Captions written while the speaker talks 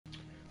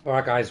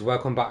Alright guys,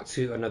 welcome back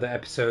to another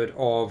episode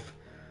of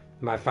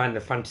my Final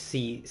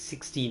Fantasy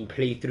 16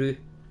 playthrough.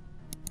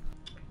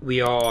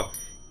 We are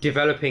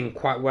developing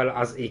quite well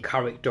as a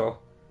character,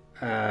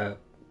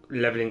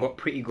 leveling up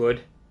pretty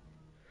good.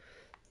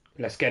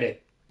 Let's get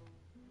it.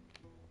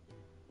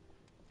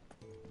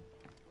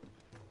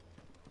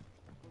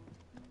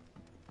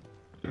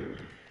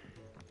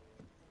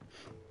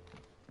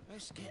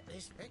 Let's get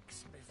this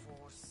fixed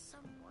before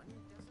someone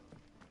doesn't.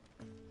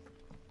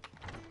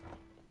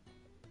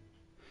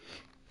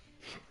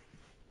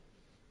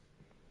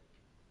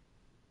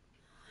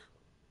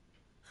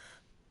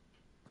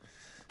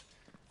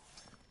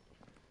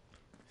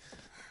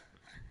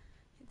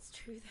 It's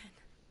true then.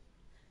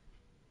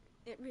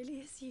 It really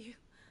is you.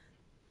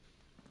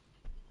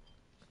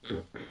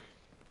 It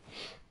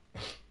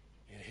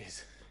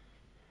is.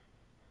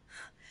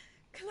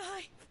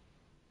 Clive!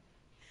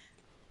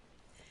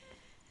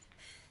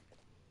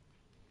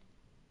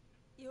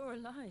 You're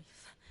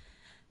alive.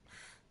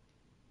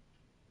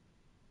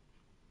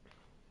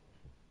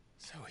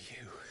 So are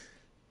you.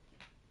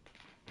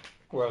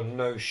 Well,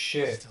 no I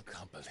shit. still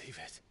can't believe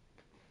it.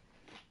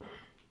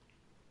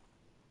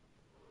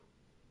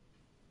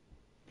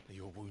 Are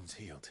your wounds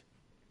healed?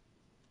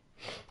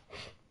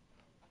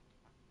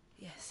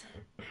 Yes.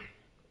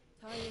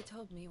 Talia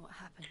told me what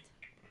happened.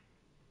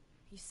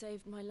 You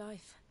saved my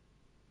life.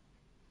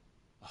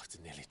 After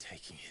nearly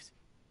taking it,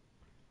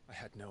 I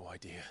had no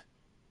idea.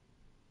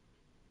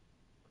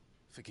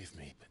 Forgive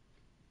me, but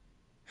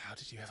how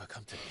did you ever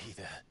come to be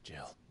there,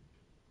 Jill?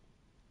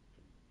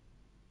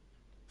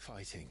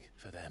 Fighting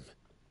for them.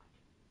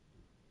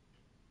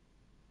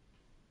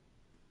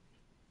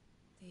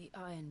 The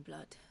Iron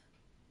Blood.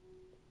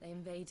 They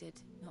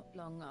invaded not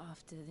long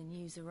after the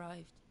news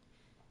arrived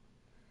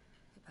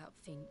about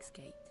Phoenix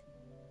Gate.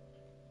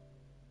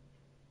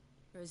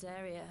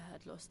 Rosaria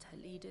had lost her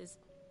leaders.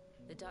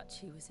 The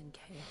Duchy was in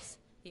chaos.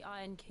 The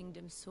Iron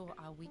Kingdom saw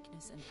our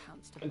weakness and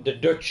pounced upon The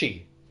it.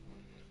 Duchy.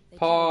 They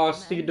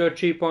Pass killed the the men,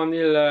 Duchy on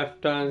the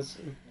left hand.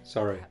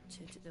 Sorry.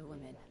 captured the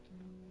women.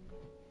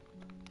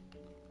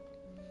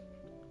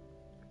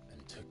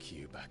 And took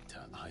you back to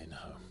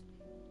Ironhome.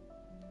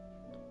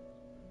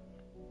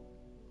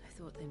 I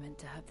thought they meant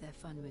to have their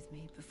fun with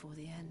me before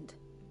the end.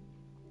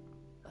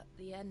 But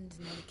the end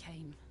never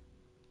came.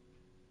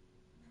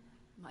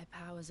 My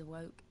powers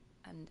awoke,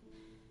 and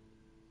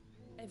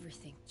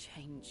everything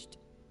changed.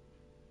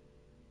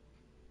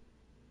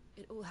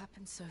 It all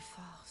happened so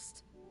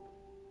fast.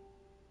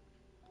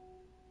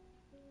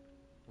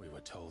 We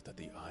were told that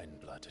the Iron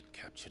Blood had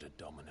captured a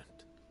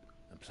dominant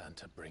and planned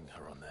to bring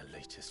her on their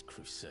latest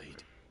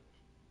crusade.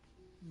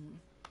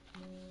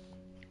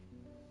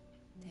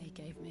 They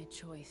gave me a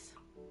choice.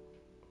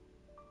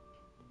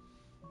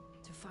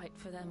 To fight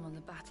for them on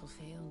the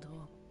battlefield,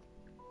 or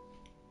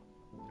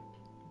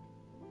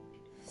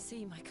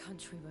see my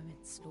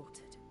countrywomen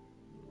slaughtered.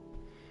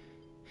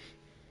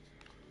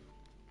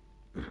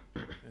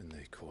 And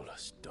they call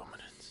us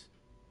dominants.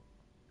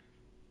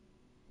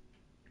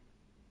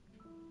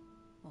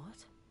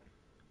 What?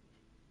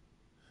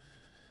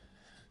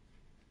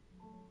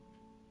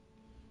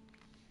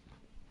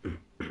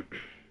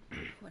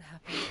 What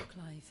happened to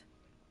Clive?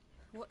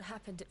 What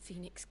happened at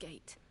Phoenix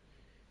Gate?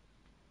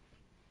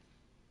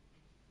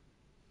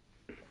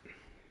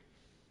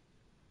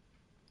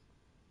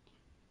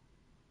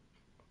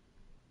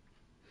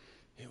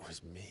 It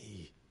was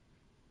me.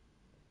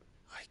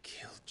 I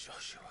killed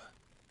Joshua.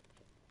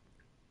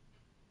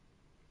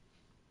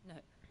 No,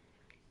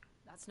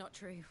 that's not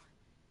true.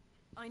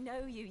 I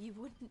know you. You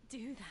wouldn't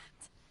do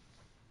that.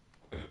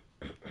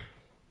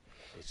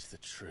 It's the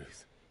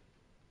truth.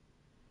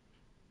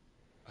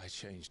 I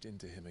changed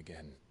into him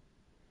again,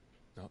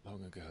 not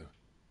long ago.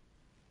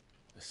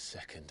 The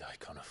second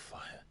icon of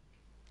fire.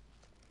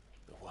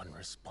 The one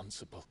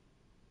responsible.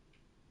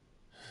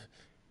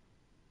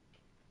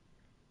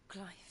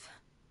 Clive.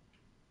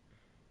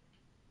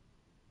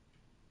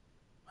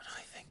 When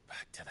I think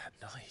back to that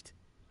night,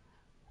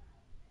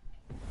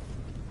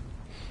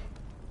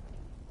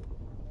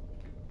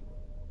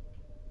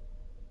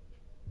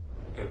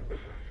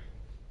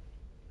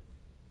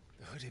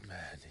 the hooded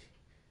man,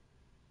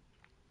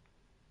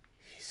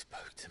 he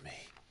spoke to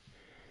me.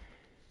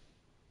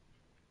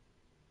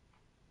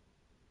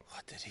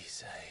 What did he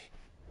say?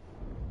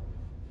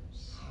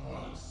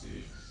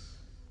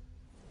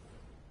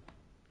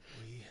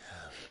 We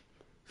have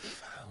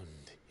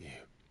found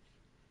you.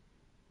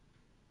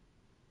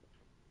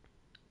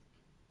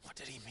 What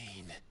did he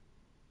mean?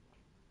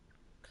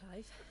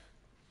 Clive,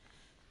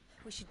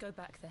 we should go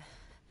back there,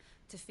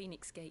 to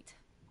Phoenix Gate.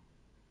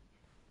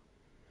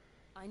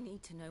 I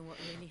need to know what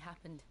really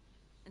happened,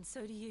 and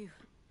so do you.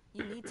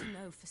 You need to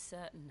know for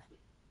certain.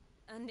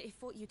 And if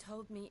what you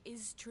told me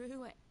is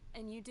true,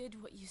 and you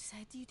did what you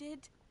said you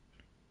did,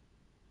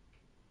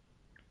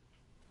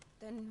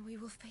 then we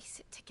will face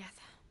it together.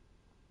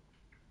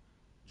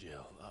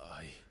 Jill,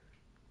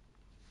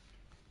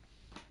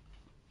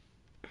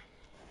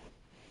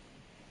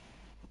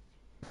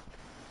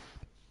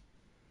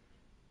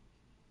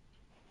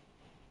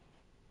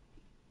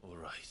 all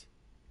right.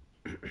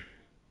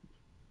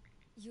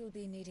 You'll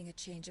be needing a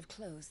change of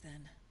clothes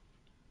then.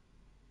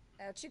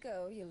 Out you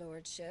go, your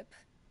lordship.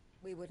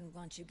 We wouldn't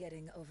want you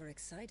getting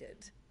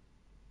overexcited.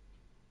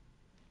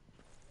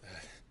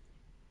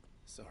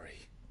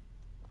 Sorry.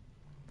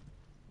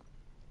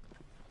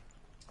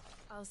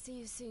 I'll see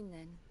you soon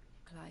then,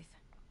 Clive.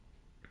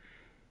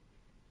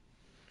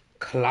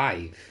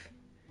 Clive.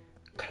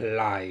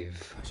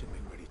 I should be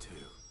ready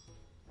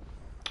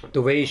too.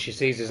 The way she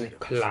says isn't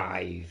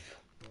Clive.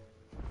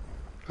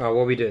 Oh,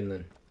 what are we doing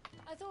then?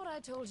 I thought I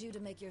told you to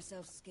make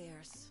yourself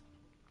scarce.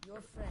 Your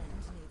friend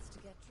needs to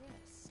get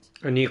dressed.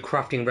 A new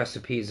crafting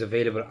recipe is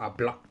available at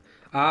Black...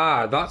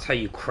 Ah, that's how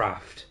you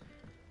craft.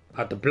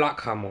 At the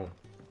Black Hammer.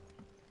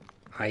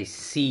 I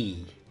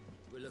see.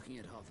 We're looking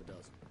at half a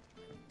dozen.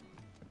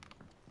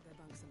 Their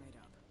bunks are made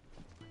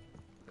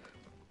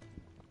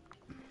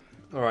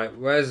up. Alright,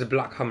 where's the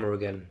Black Hammer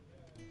again?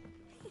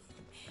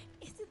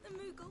 Isn't the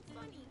Moogle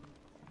funny?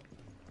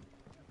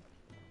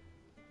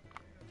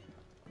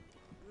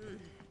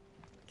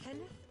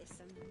 Kenneth is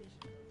a miserable.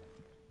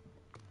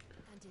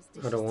 And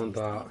his I don't want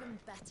dishes that. taste even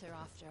better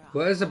after our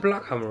Where's the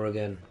Black Hammer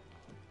again?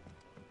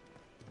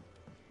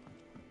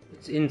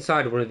 It's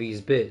inside one of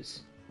these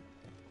bits.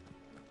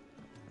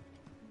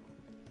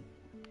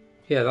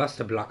 Yeah, that's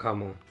the Black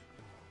Hammer.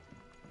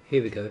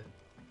 Here we go.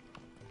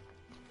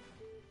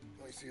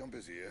 I see I'm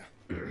busy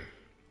here.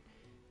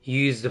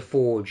 Use the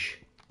forge.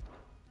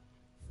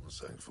 What's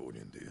that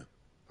forging, dear?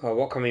 Oh,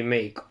 what can we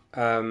make?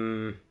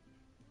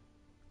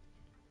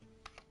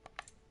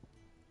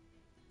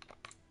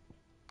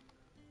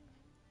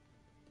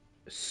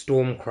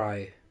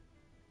 Stormcry.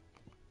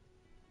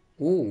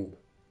 Ooh.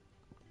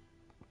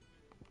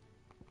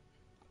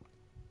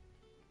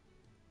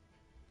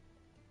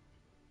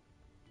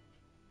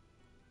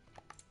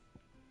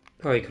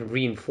 Oh, you can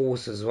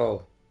reinforce as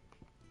well.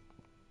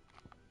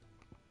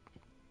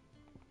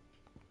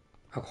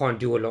 I can't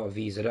do a lot of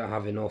these. I don't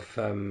have enough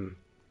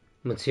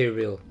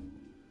material.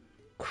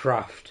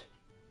 Craft.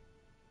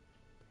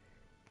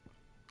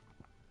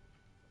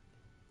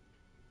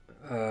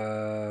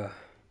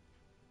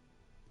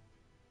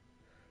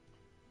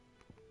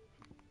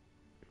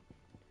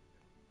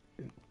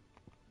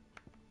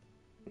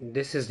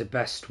 This is the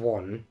best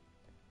one.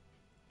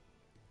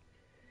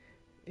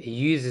 It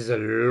uses a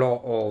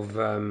lot of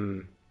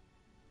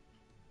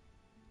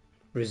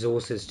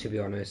resources, to be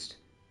honest.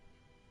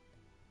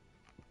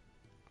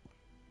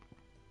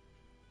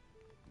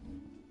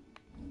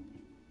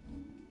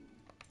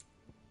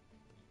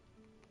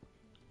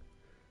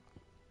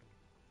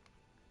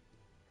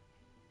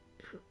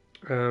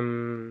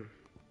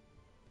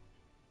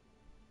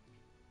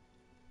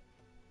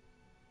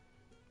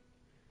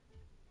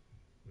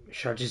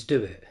 Should I just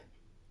do it?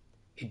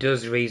 It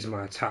does raise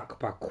my attack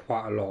by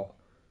quite a lot.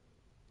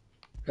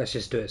 Let's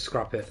just do it,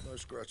 scrap it. No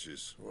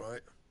scratches,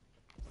 right?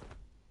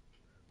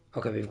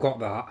 Okay, we've got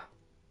that.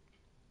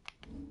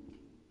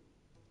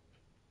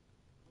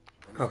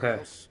 Okay.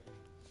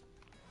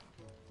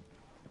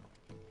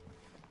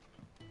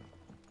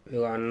 We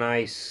got a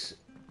nice,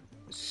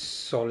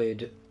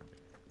 solid,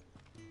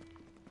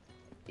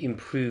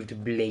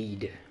 improved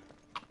blade.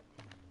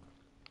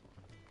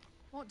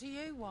 What do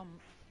you want?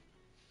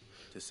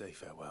 To say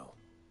farewell.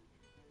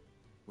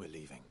 We're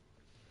leaving.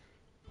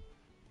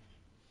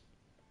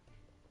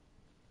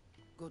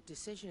 Good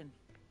decision.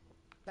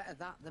 Better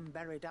that than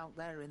buried out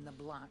there in the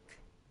black.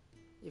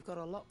 You've got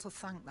a lot to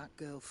thank that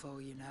girl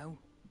for, you know.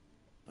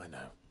 I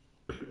know.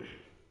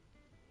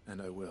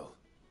 And I will.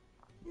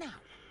 Now,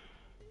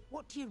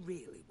 what do you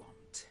really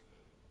want?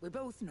 We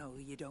both know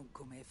you don't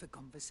come here for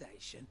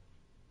conversation.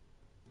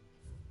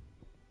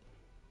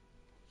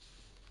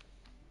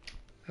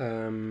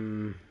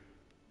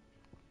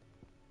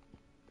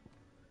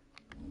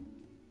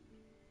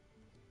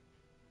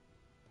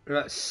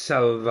 Let's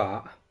sell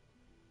that.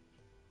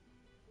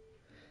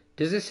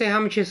 Does it say how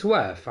much it's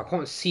worth? I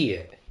can't see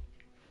it.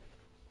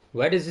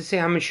 Where does it say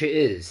how much it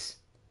is?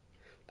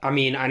 I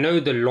mean, I know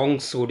the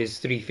longsword is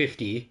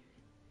 350.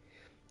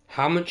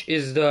 How much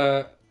is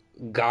the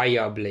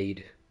Gaia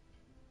blade?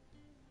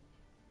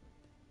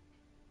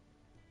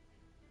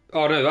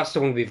 Oh no, that's the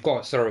one we've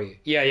got,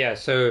 sorry. Yeah,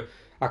 so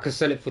I can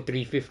sell it for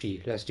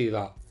 350. Let's do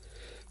that.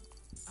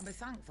 I'll be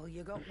thankful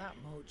you got that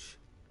much.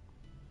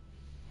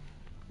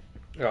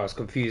 Oh, I was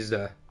confused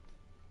there.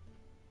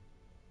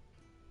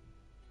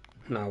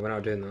 No, we're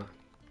not doing that.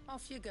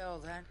 Off you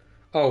go then.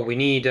 Oh, we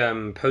need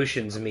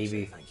potions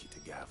maybe. Thank you to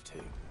Gav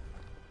too.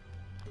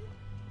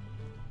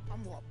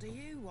 And what do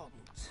you want?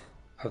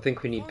 I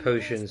think we need One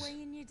potions. horse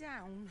weighing you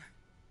down.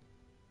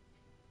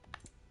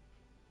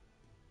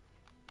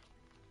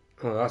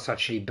 Oh, that's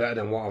actually better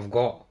than what I've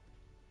got.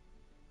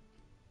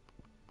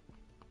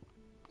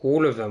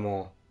 All of them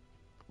are.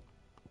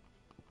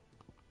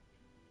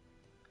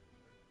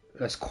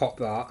 Let's cop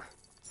that.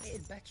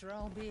 It'd better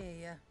all be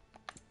here.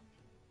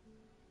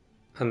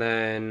 And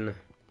then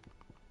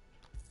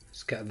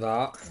let's get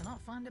that. You'll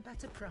not find a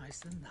better price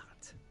than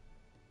that.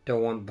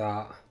 Don't want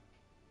that.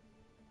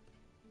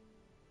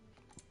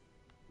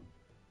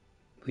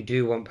 We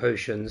do want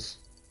potions.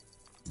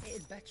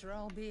 It'd better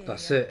all be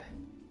That's here. it.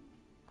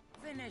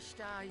 Finished,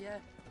 are you?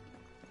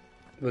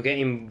 We're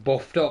getting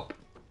buffed up.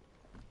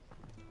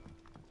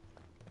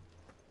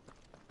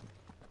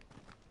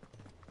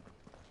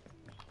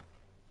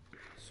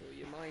 So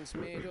your mind's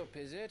made up,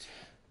 is it?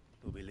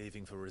 We'll be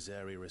leaving for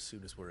Rosaria as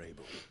soon as we're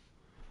able.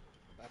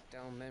 Back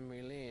down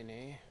memory lane,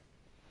 eh?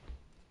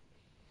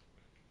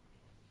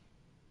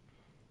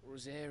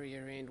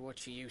 Rosaria ain't what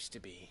she used to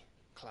be,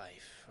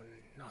 Clive.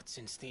 Not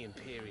since the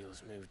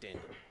Imperials moved in.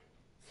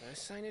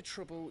 First sign of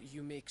trouble,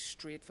 you make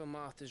straight for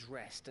Martha's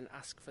Rest and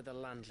ask for the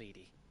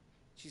landlady.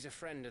 She's a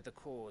friend of the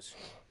cause.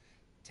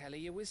 Tell her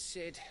you was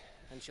Sid,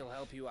 and she'll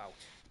help you out.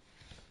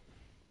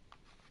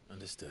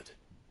 Understood.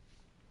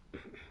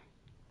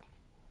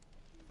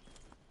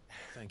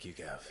 Thank you,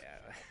 Gav.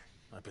 Yeah,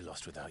 I'd be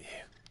lost without you.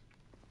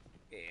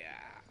 yeah,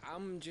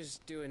 I'm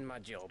just doing my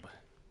job.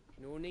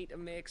 No need to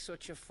make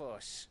such a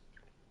fuss.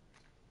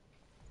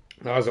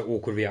 That was an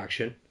awkward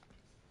reaction.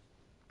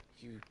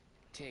 You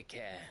take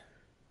care,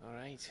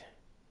 alright?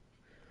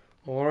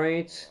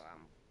 Alright. Oh,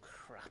 I'm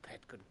crap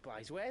at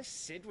goodbyes. Where's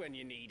Sid when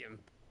you need him?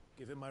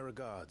 Give him my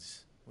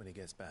regards when he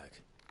gets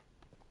back.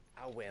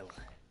 I will.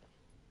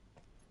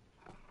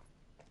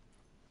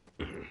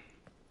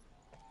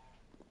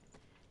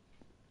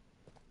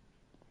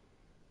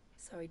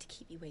 Sorry to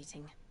keep you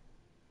waiting.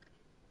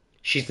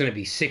 She's gonna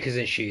be sick,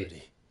 isn't she?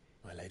 Ready,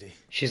 my lady?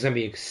 She's gonna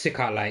be sick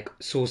at like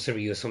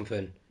sorcery or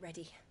something.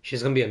 Ready.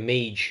 She's gonna be a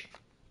mage.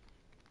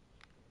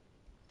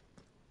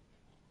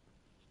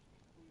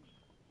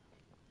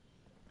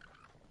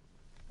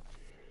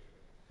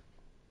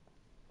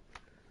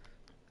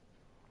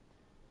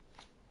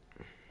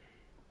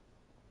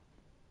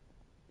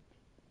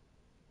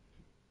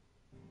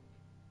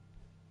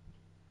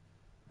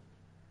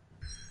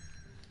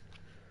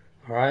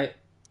 Alright.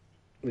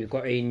 We've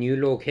got a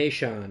new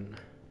location.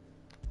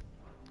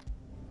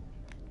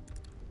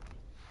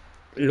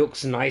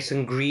 Looks nice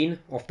and green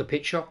off the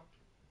picture.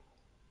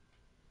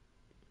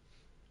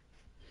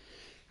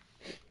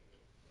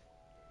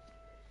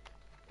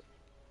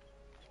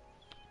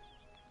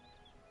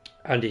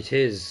 And it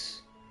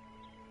is.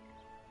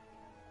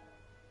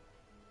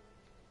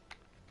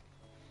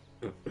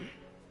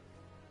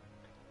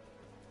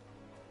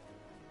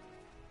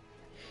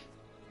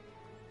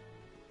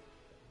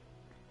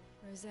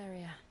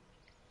 Rosaria.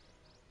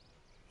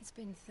 It's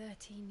been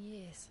 13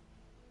 years.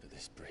 But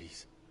this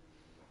breeze,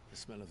 the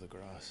smell of the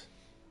grass,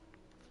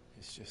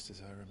 it's just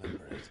as I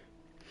remember it.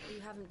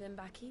 You haven't been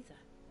back either.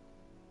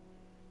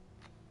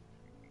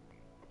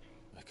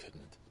 I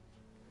couldn't.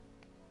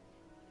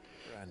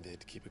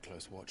 Branded, keep a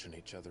close watch on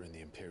each other in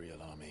the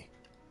Imperial Army.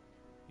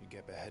 You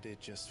get beheaded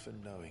just for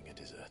knowing a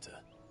deserter.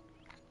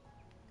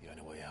 The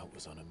only way out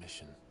was on a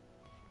mission.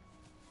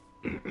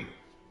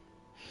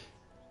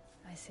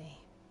 I see.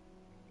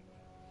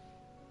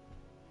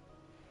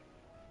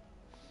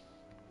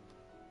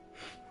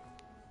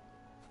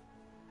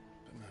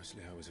 But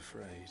mostly I was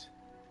afraid.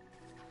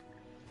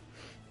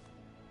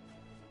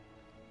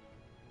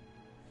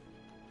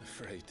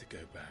 Afraid to go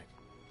back.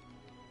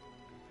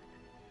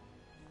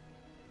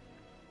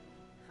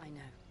 I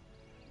know.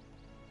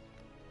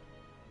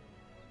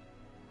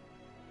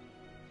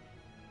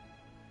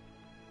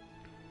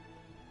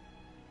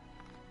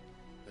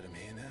 But I'm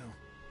here now.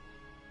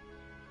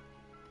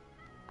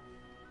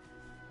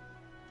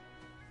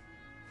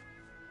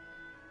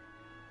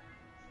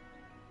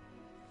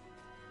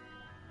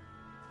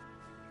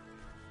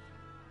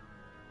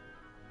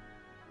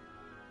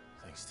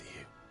 Thanks to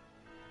you.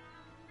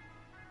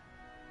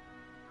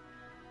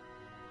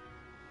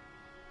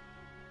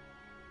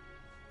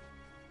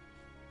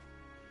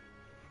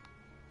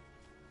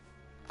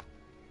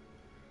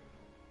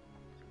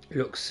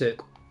 Looks sick.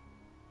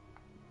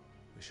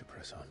 We should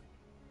press on.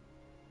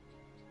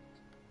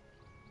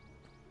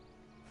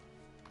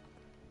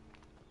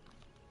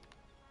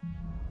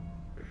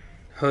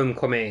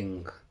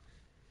 Homecoming.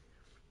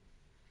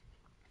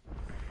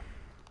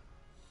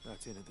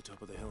 That inn at the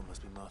top of the hill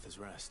must be Martha's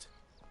Rest.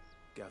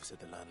 Gav said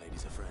the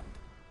landlady's a friend.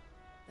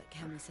 But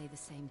can we say the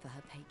same for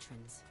her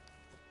patrons?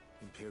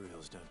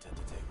 Imperials don't tend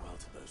to take well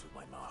to those with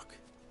my mark.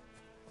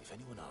 If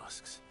anyone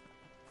asks,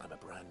 I'm a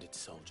branded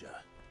soldier,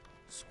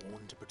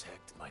 sworn to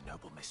protect my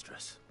noble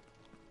mistress.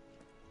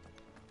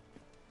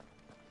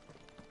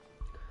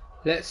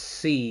 Let's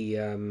see.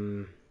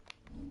 I've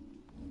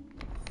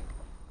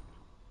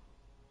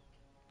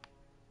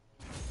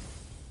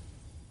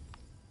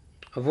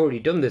already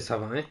done this,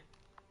 haven't I?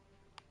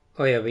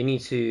 Oh yeah, we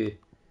need to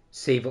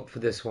save up for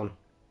this one.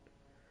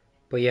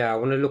 But yeah, I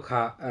want to look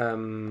at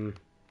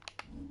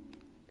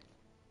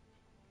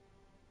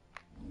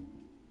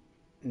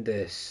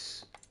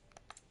this.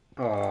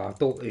 Oh, I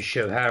thought it would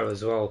show her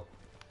as well.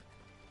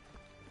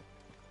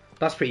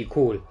 That's pretty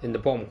cool. In the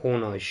bottom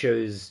corner, it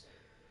shows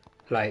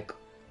like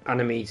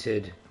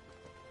animated.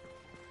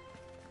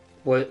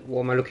 What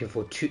am I looking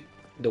for?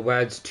 The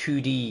words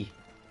 2D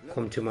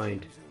come to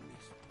mind.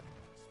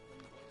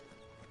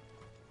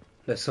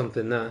 There's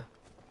something there.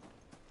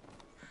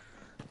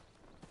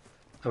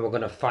 And we're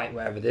gonna fight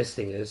whatever this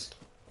thing is.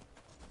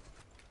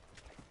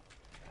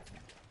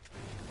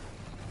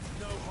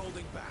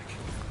 back.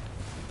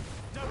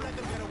 Don't let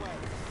them get away.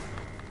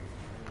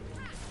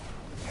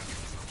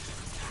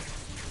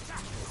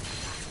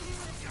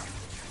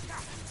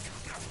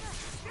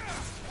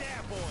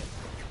 There, boy.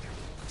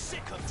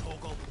 Sick of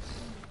Torgal.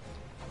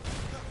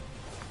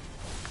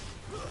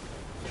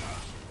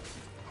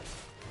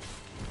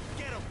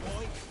 Get him,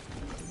 boy.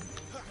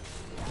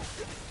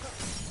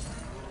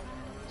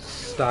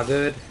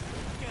 Staggered.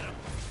 Get him.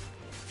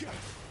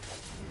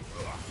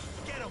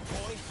 Get him,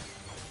 boy.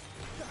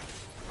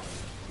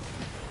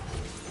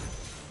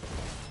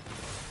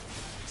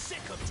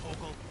 Sick of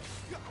Torgal.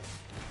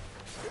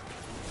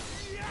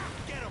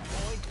 Get him,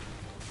 boy.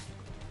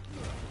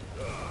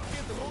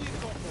 Give them all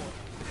you've got, boy.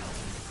 Get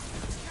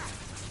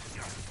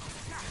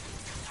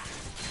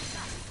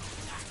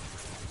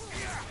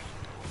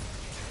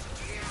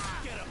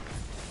him.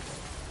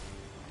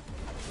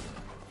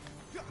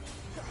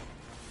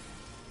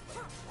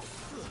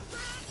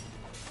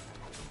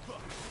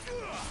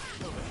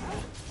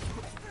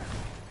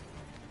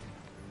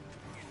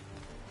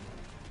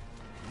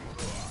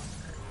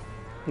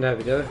 There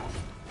we go.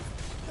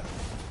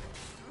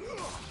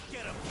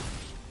 Get him.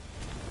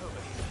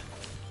 Over here.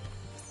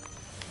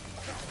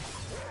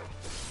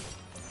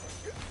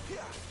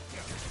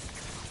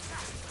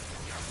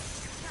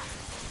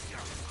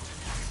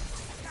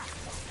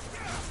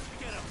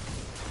 Get him.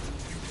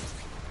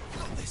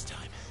 Not this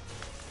time.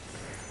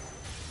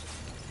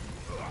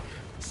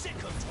 Sick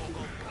of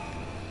Torgal.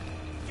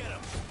 Get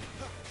him.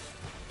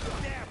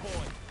 There,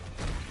 boy.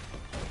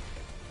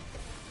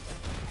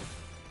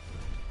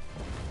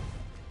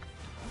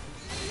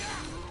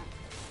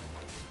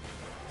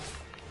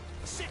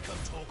 Sick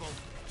of Torgal.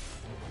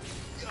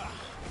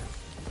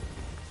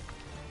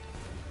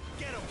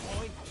 Get him,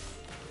 boy.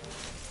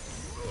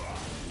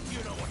 You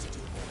know what to do,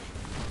 boy.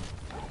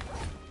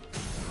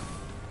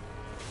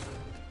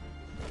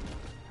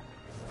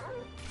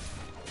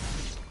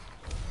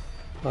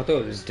 I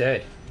thought it was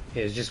dead.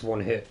 It was just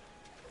one hit.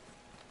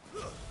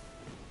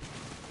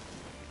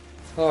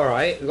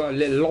 Alright, we've got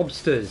little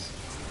lobsters.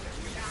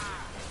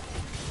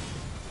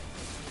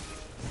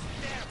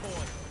 There,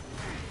 boy.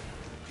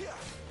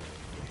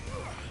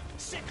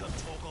 Sick of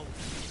Torgal.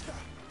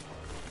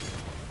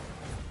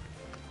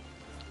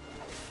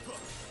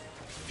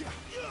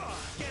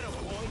 Get him,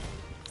 boy.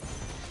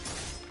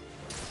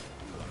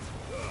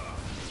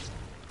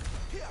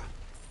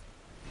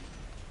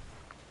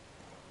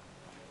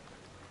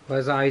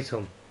 Where's the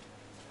item?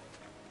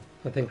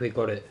 I think we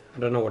got it. I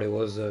don't know what it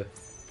was though.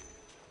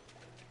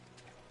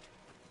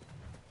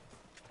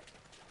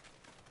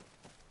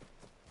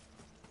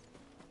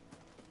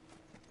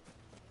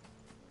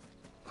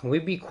 Can we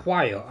be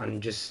quiet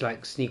and just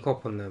like sneak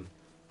up on them?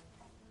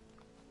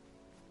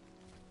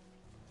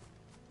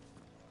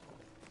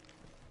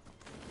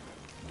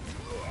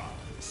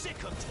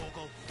 Sick of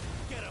Torgal.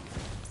 Get him.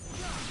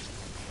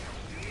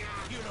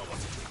 You know what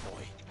to do,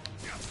 boy.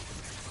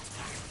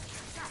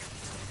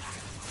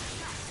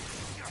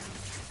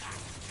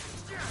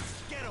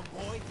 Get him,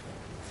 boy.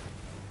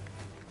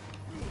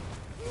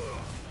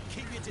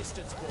 Keep your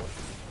distance, boy.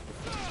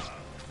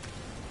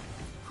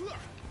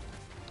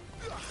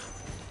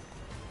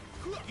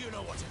 You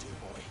know what to do,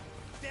 boy.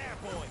 There,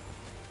 boy.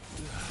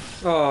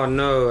 Oh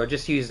no, I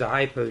just used the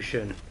high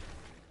potion.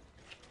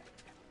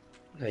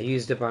 I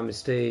used it by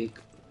mistake.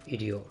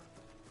 Idiot.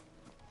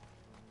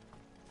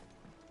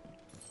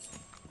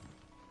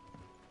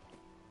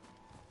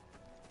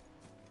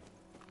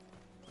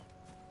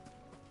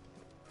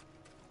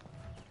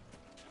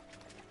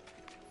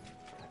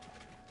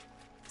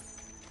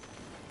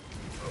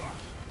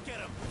 Get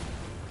him.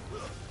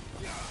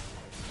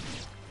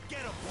 Get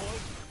him, boy.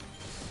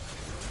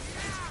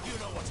 You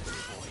know what to do,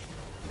 boy.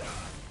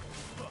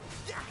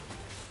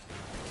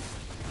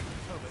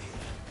 Over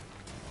here.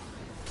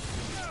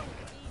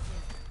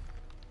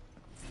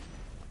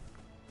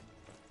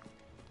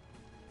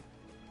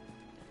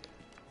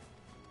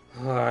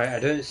 Alright, I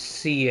don't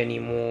see any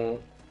more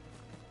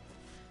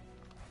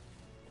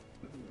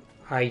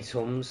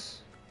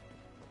items.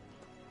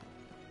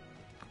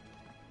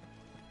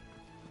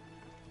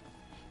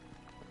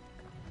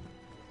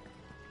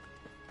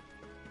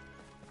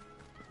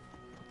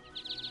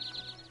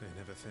 They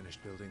never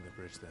finished building the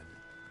bridge then.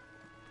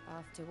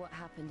 After what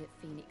happened at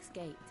Phoenix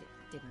Gate, it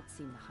didn't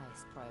seem the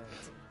highest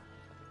priority.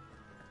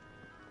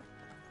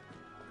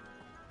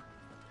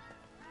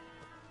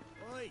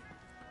 Oi!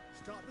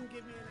 Stop and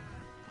give me an hand.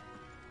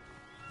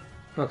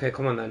 Okay,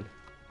 come on then.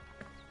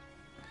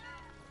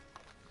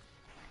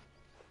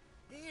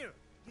 Here,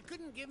 you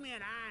couldn't give me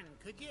an hand,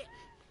 could you?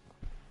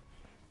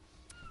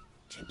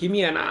 Give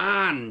me an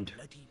hand!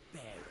 Bloody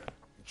bear.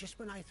 Just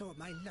when I thought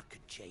my luck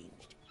had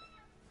changed.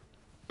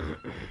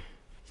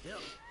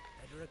 Still,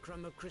 better a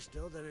crumb of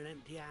crystal than an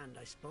empty hand,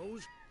 I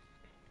suppose.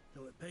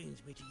 Though it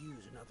pains me to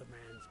use another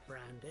man's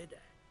branded.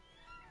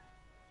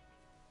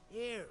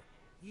 Here,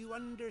 you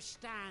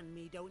understand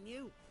me, don't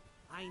you?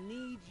 I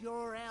need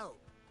your help.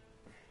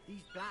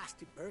 These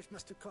blasted birds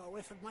must have caught a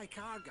whiff of my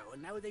cargo,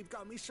 and now they've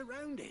got me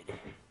surrounded.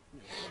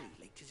 Only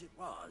late as it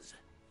was.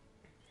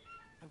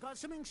 I've got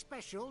something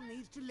special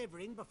needs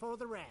delivering before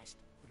the rest,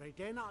 but I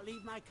dare not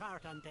leave my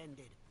cart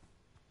untended.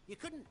 You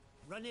couldn't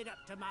run it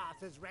up to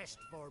Martha's Rest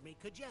for me,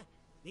 could you?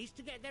 Needs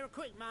to get there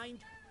quick, mind.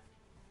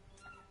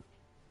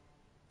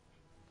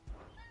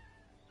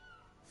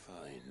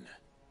 Fine.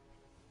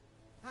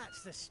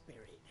 That's the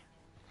spirit.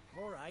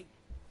 All right.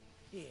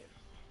 Here.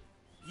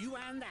 You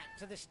hand that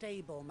to the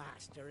stable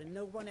master and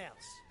no one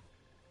else.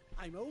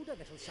 I'm owed a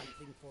little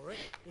something for it.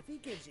 If he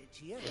gives it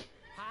to you,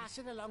 pass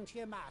it along to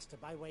your master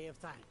by way of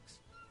thanks.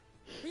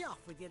 Be off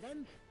with you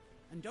then,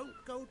 and don't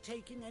go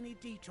taking any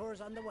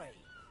detours on the way.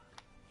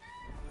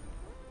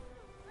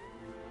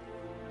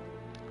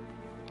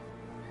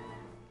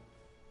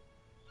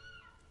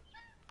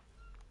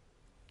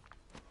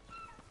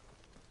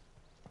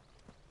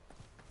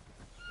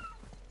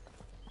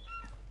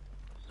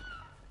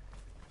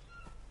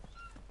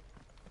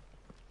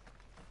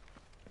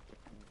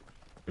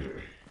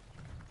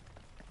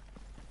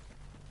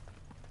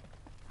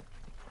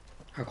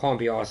 I can't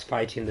be arsed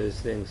fighting those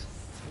things.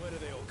 Where do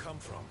they all come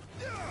from?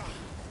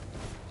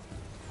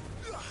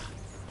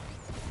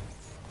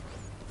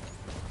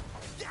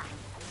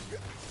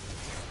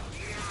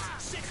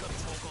 Sick of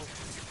Torgal.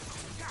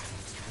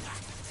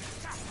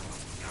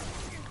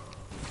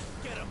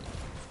 Get him.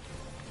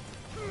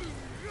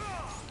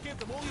 Give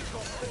them all you've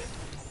got.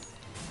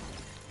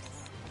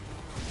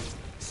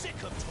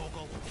 Sick of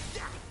Torgal.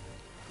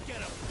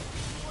 Get him.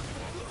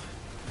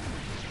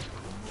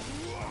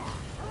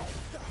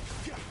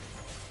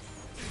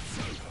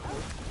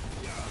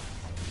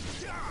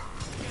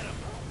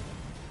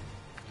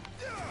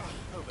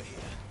 Over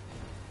here.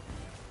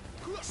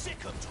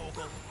 Sick of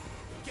Torgal.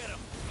 Get him.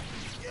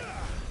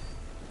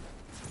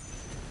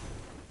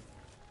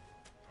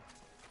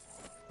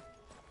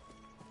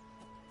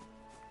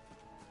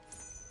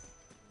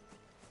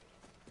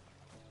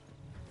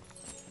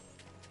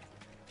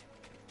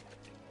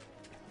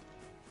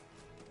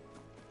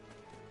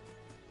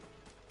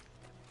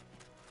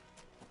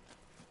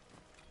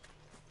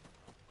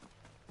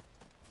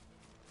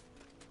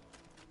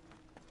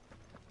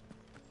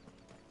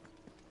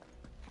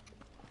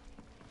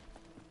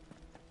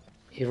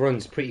 He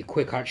runs pretty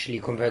quick actually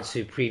compared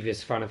to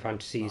previous Final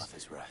Fantasies.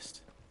 Martha's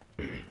Rest.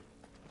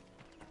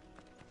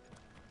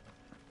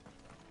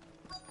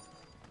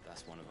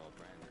 That's one of our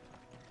brand.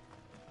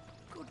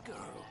 Good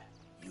girl.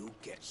 You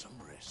get some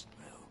rest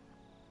now.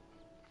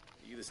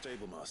 Are you the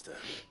stable master?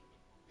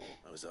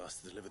 I was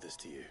asked to deliver this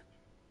to you.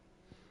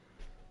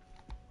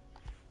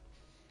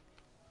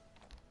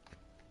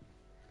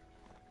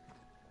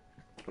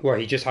 Well,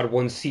 he just had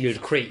one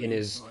sealed crate in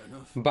his Right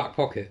enough. back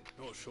pocket.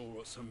 Not sure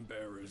what some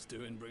bearer's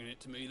doing bringing it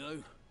to me,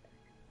 though.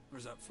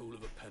 Where's that fool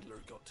of a peddler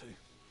got to?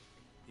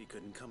 He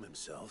couldn't come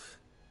himself.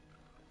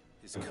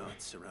 His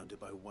cart's surrounded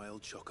by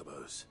wild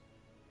chocobos.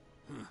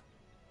 Huh.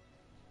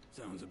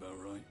 Sounds about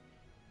right.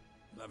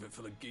 He'll have it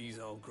full of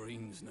Gizal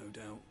greens, no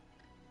doubt.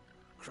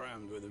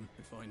 Crammed with him,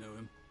 if I know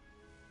him.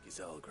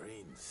 Gizal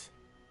greens.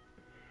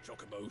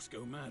 Chocobos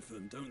go mad for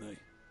them, don't they?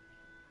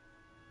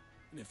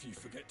 And if you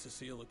forget to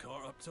seal the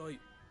cart up tight,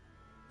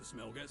 the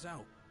smell gets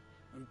out,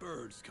 and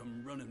birds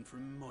come running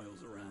from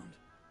miles around.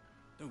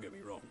 Don't get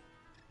me wrong.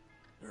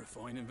 They're a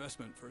fine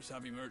investment for a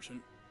savvy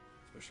merchant,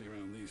 especially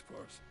around these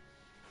parts.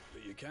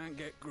 But you can't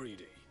get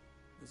greedy,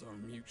 as our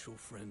mutual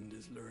friend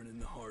is learning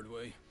the hard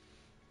way.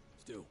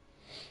 Still,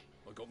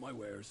 I got my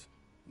wares,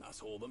 and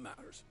that's all that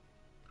matters.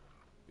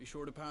 Be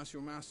sure to pass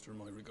your master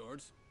my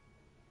regards.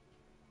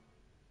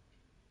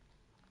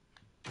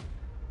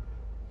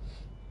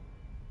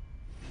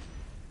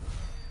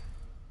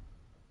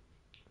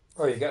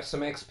 Oh, you get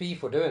some XP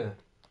for doing it.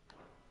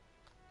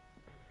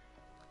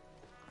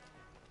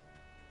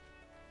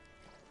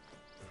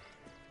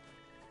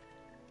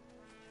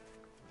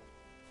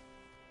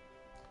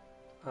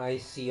 I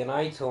see an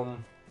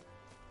item.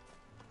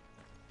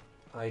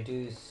 I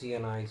do see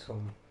an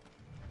item.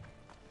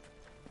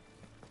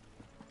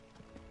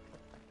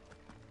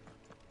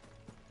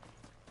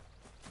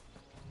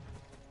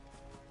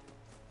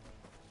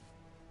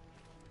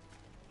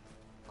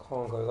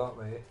 Can't go that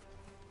way.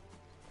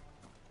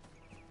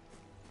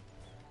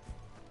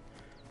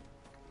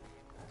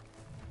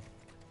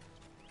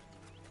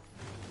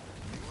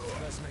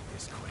 Let's make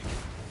this quick.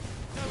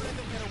 Don't let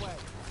them get away.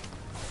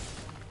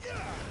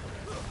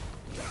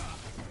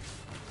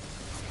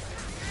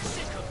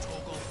 Sick of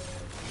Torgal.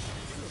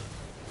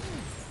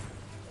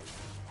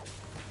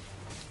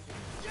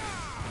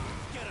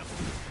 Get him.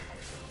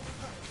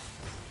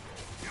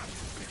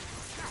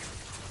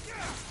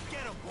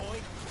 Get him, boy.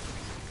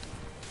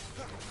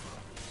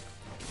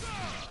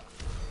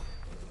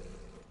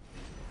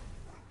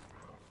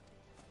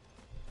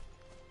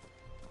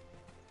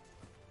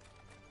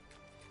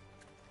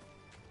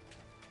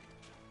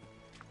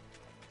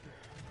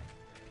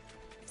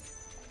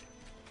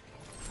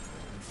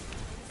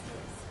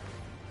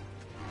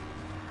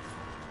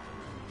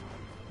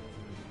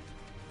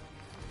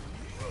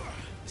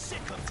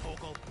 Sick of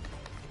Torgal.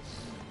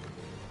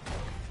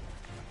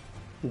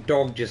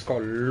 Dog just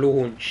got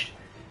launched.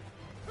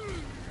 Give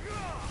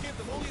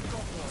them all you've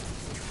got,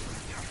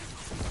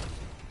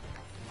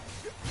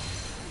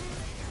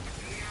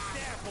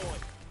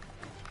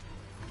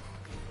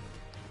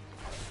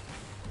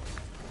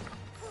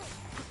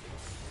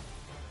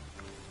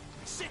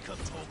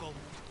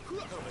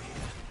 Over here.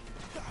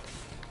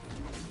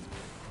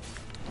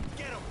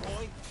 Get him,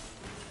 boy.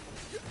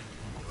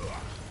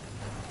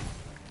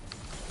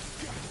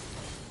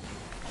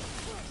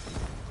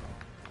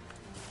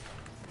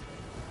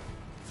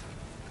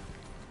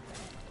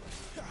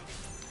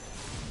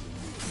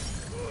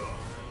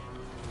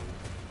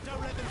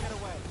 Don't let them get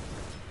away.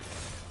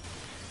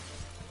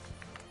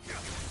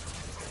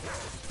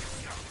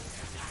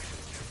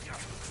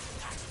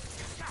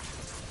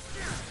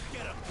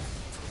 Get him.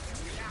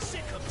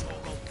 Sick him,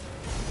 Torgal.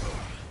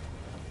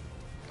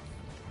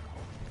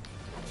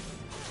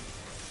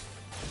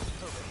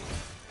 Over here.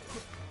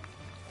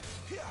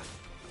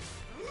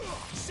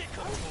 Sick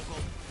him,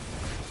 Torgal.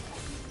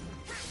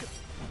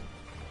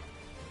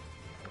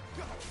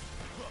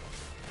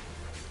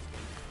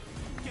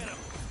 Get him.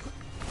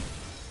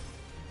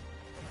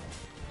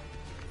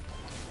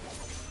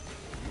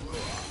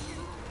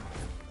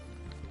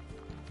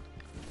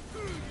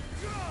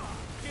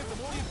 Give them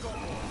all you've got.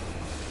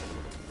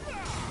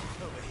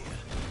 Over here.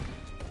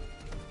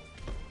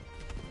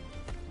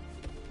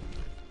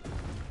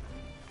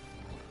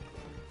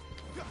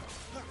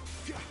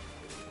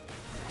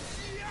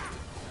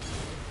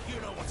 You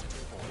know what to do,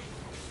 boy.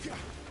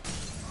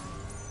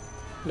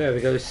 There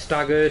we go,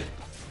 staggered.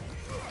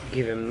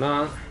 Give him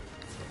that.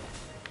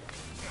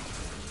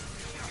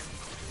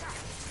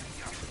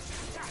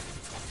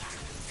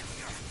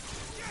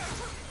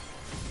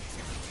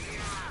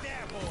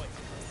 There, boy.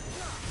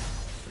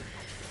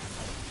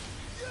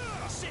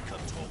 Sick him,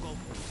 Torgal.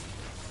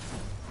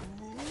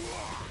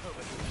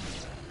 Over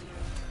here.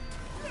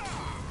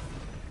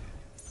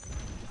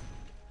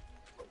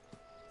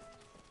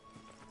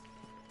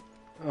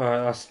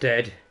 Alright, that's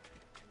dead.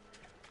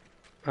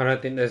 I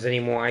don't think there's any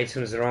more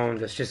items around.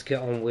 Let's just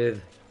get on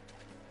with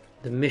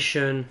the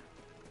mission.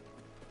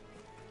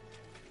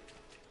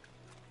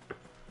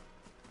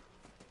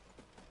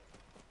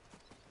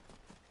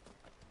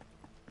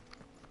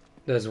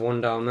 There's one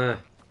down there.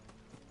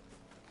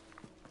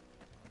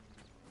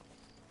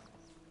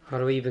 How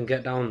do we even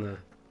get down there?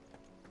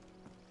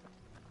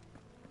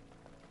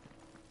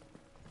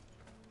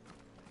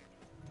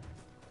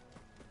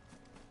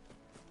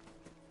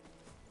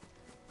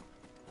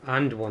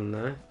 And one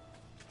there.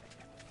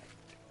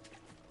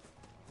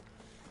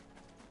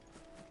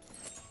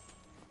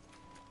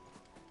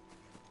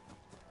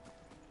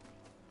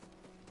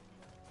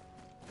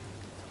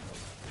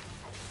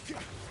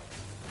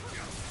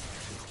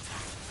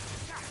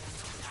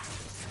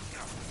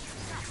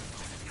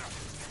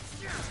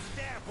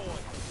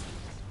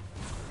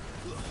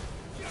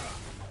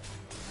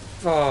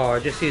 Oh, I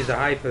just used a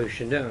high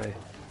potion, didn't I?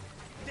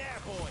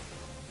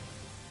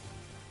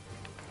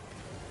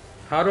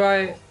 How do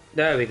I...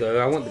 There we go,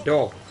 I want the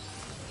dog.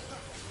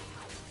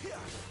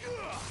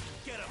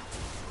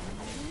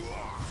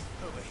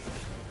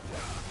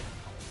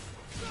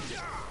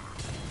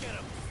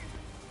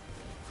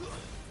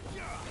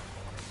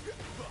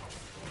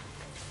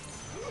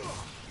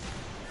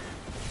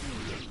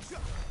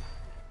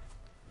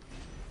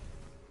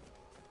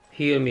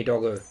 Heal me,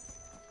 doggo.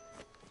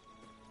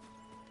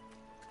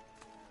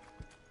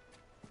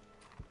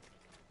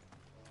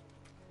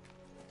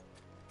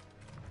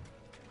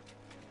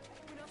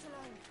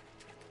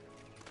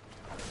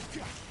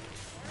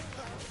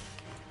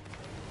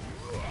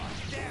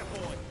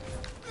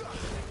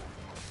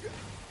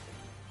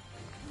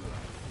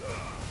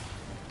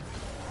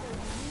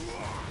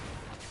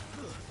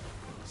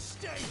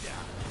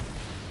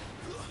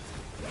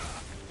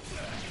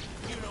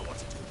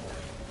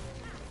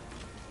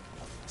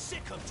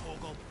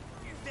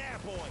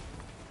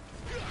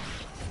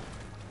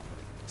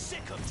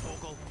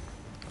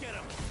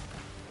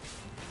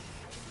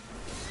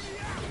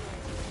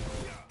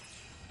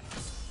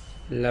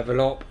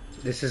 Level up.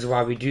 This is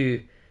why we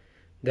do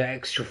the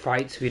extra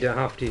fights. We don't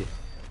have to.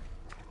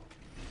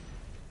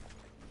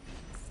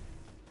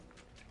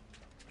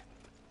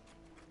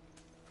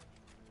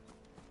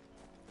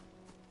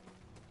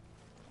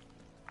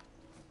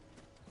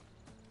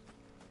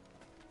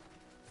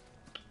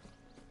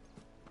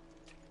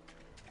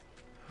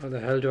 How the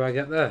hell do I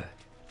get there?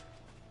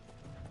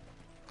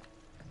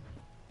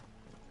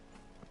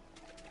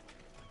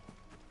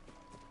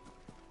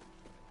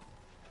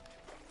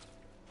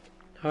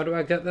 How do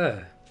I get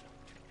there?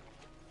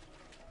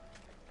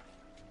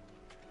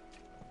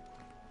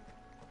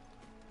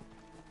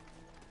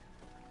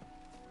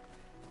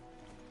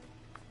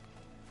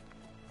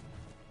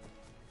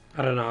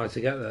 I don't know how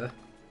to get there.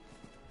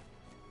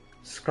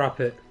 Scrap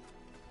it.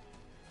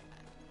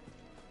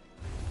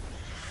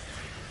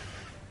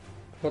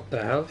 What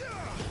the hell?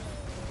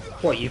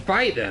 What, you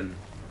fight them?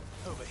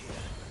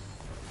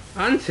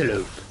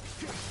 Antelope?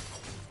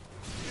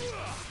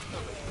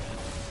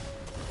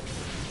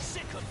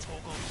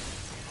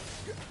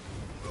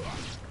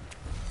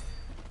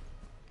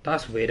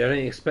 That's weird, I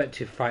didn't expect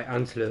to fight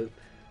antelope.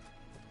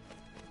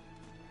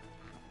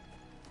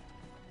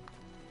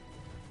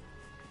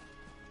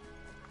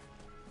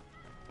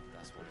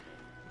 That's one.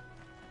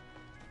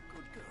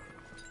 Good girl.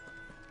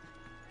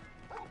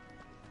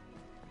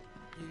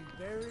 You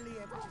barely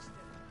ever just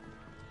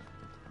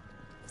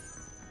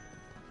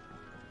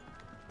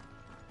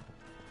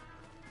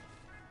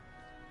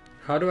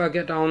How do I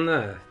get down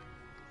there?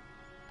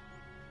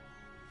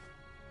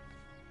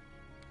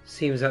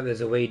 Seems like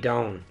there's a way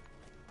down.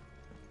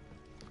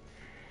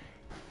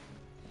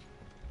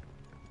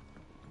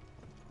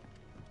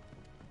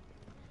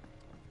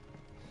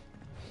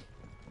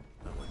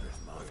 I wonder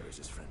if Martha is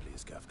as friendly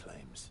as Gav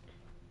claims.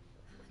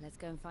 Let's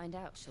go and find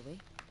out, shall we?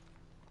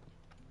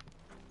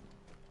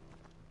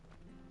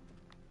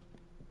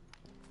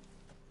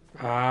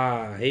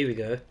 Ah, here we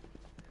go.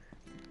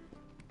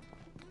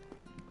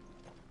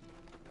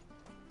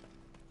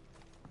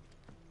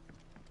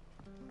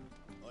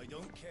 I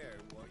don't care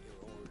what your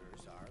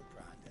orders are,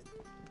 Brandon.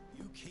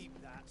 You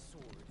keep that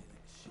sword in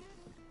its sheath.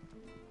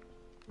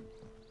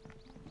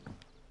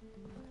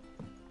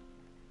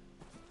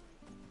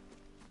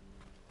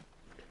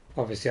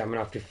 Obviously, I'm gonna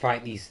have to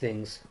fight these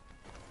things.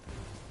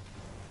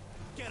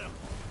 Get him!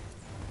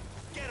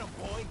 Get him,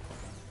 boy!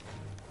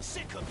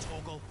 Sick him,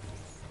 Toggle!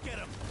 Get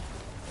him!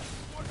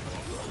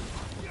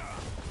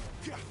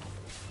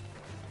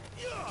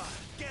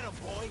 Get him,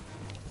 boy!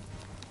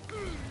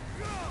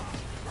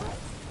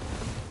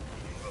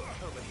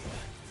 Over here.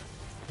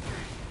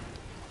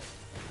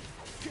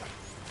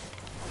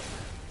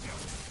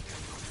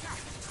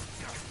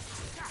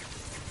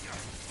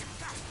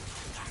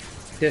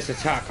 This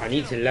attack, I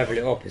need to level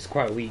it up. It's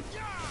quite weak.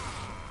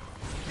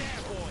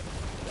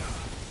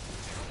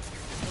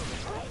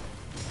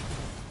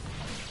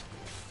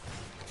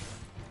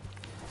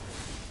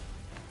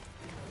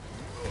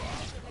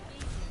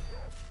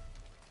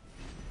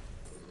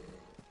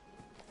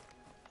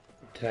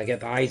 Did I get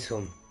the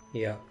item?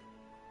 Yeah.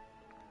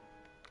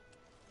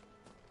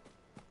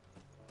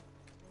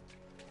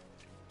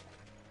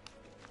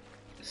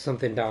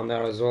 Something down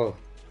there as well.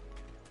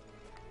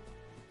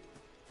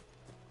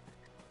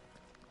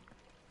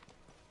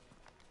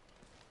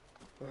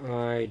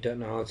 I don't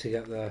know how to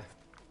get there.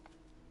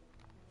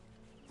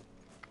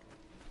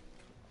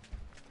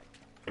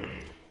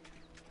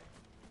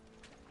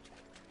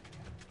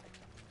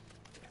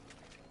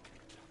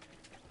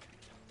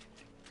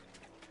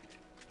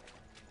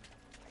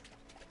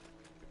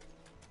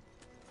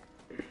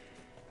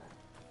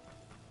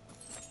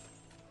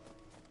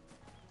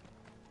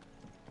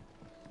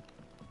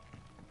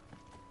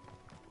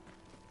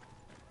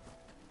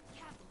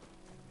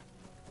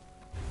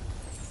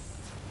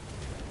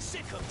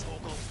 Sick him,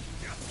 Toggle!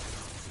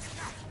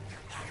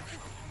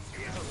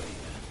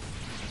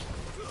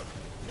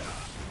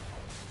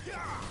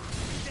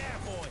 There,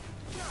 boy!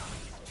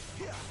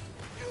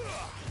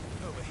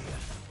 Over here.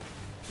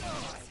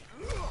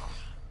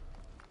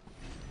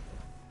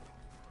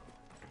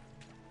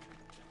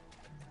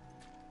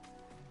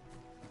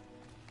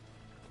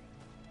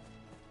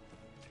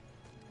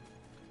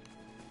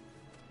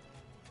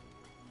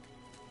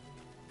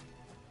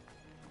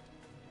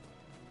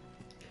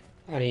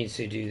 I need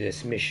to do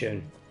this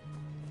mission.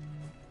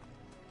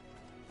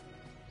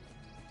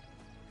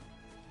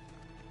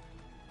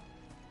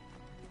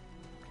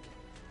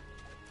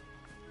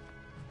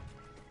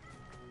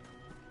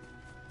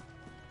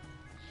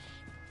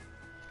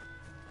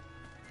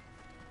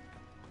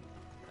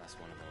 That's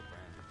one of our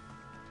brand.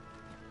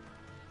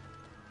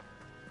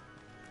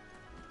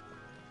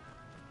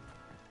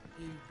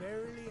 He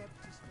barely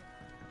up to step.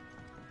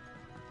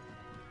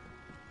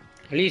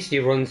 At least he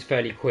runs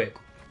fairly quick.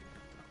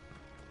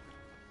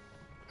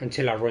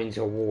 Until I run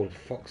into a wall,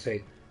 for fuck's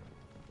sake.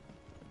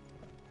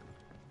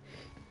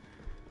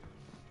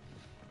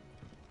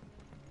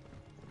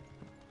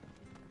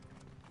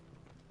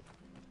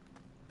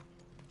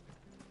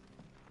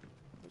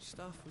 Which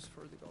staff was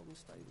for the Golden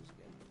Stables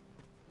again?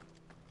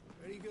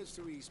 When he goes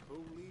to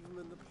Eastpool, leave him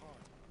in the park.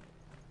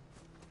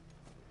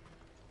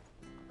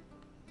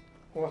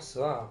 What's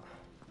that?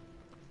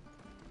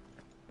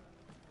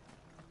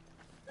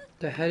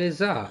 The hell is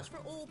that? Much for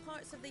all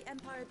parts of the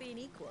Empire being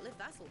equal, if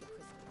that's all the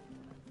crystal.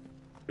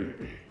 It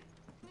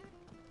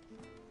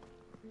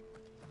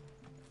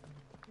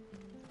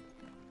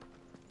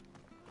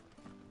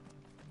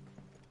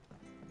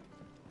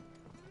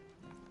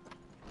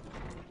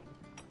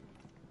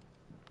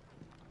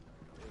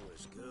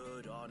was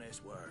good,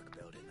 honest work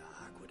building the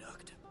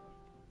aqueduct.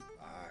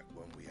 Back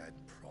when we had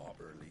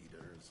proper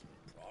leaders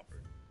and proper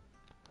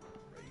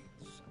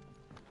rates.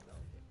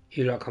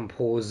 You lot can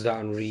pause that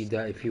and read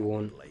that if you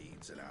want.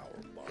 Blades in our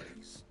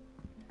bodies.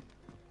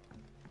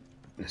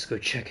 Let's go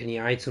check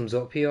any items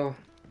up here.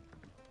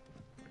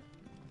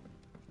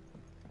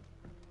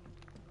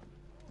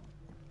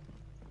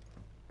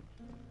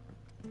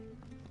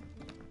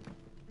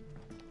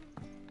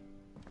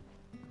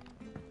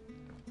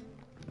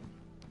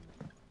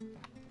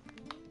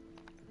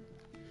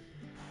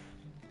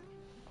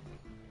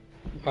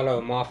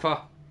 Hello,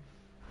 Martha.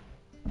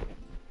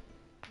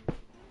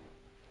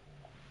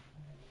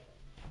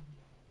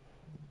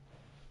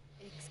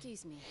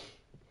 Excuse me.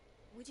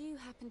 Would you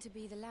happen to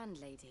be the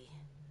landlady?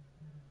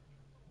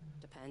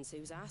 Depends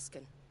who's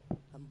asking,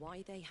 and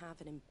why they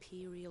have an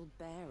Imperial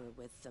bearer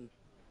with them.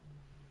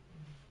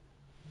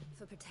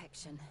 For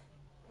protection,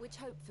 which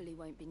hopefully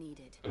won't be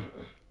needed.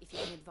 If you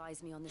can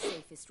advise me on the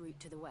safest route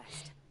to the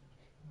west.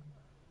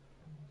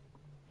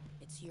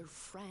 It's It's your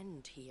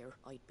friend here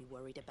I'd be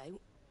worried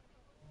about.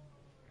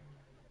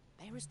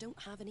 Bearers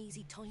don't have an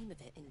easy time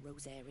of it in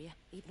Rose area.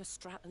 Even a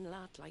strapping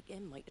lad like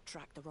him might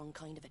attract the wrong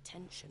kind of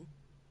attention.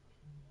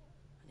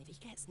 And if he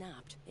gets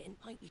nabbed, it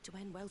ain't likely to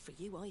end well for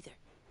you either.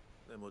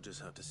 Then we'll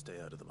just have to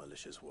stay out of the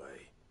malicious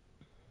way.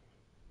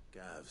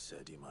 Gav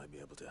said you might be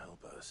able to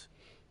help us.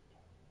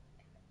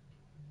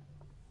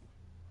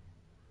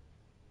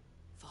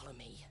 Follow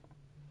me.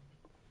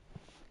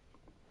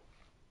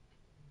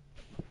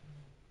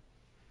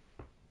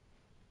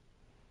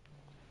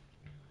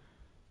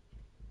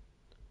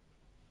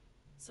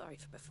 Sorry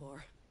for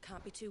before.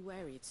 Can't be too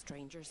wary of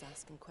strangers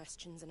asking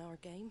questions in our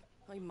game.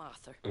 I'm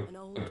Martha, an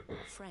old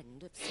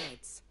friend of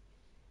Sid's.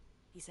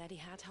 He said he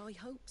had high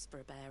hopes for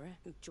a bearer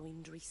who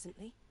joined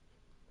recently.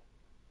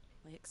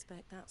 I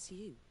expect that's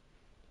you.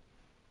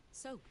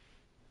 So,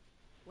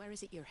 where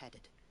is it you're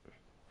headed?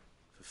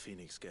 For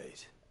Phoenix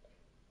Gate.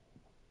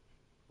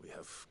 We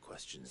have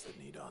questions that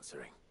need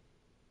answering.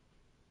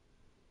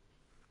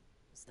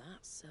 Is that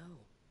so?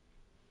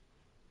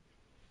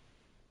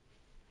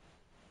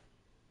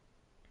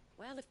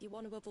 Well, if you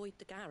want to avoid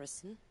the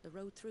garrison, the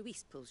road through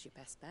Eastpool's your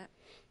best bet.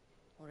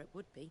 Or it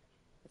would be,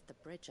 if the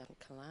bridge hadn't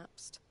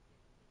collapsed.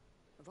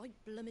 A right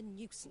bloomin'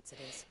 nuisance it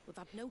is. We've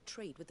had no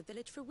trade with the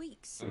village for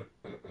weeks.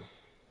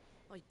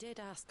 I did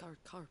ask our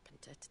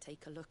carpenter to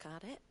take a look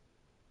at it.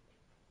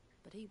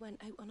 But he went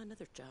out on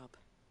another job.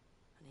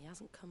 And he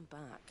hasn't come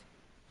back.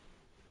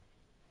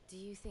 Do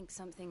you think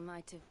something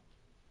might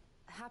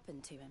have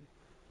happened to him?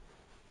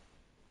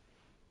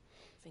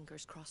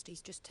 Fingers crossed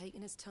he's just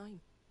taking his time.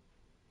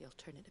 The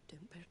alternative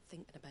don't bear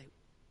thinking about.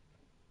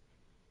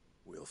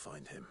 We'll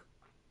find him.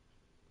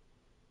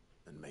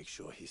 And make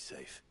sure he's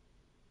safe.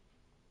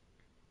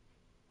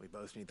 We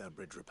both need that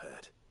bridge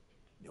repaired.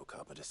 Your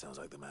carpenter sounds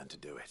like the man to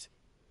do it.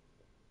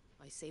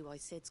 I see why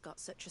Sid's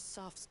got such a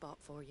soft spot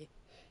for you.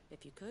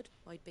 If you could,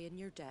 I'd be in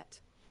your debt.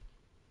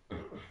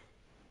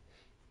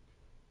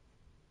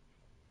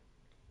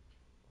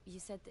 You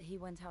said that he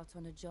went out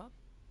on a job?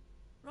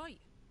 Right.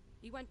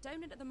 He went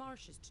down into the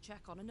marshes to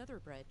check on another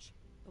bridge.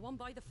 The one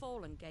by the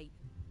Fallen Gate.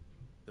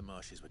 The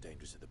marshes were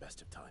dangerous at the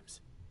best of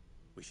times.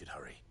 We should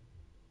hurry.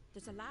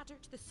 There's a ladder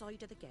to the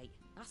side of the gate.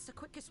 That's the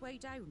quickest way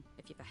down,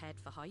 if you've a head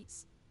for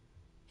heights.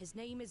 His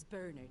name is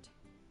Bernard.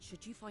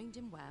 Should you find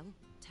him well,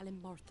 tell him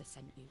Martha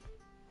sent you.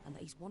 And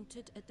that he's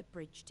wanted at the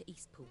bridge to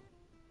Eastpool.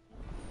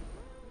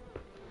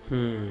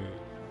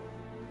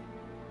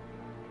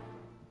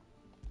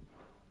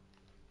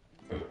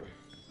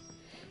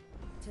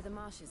 To the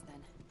marshes,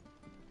 then.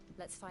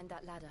 Let's find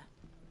that ladder.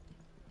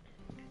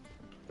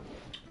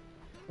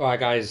 Alright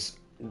guys,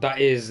 that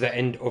is the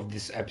end of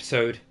this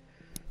episode.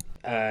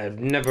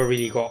 Never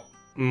really got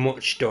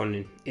much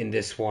done in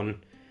this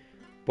one.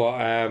 But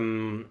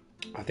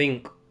I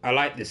think I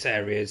like this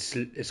area.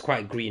 It's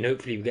quite green.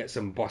 Hopefully we get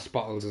some boss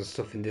battles and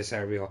stuff in this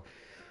area.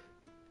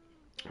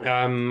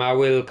 I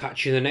will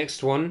catch you in the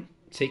next one.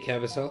 Take care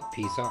of yourself.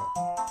 Peace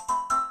out.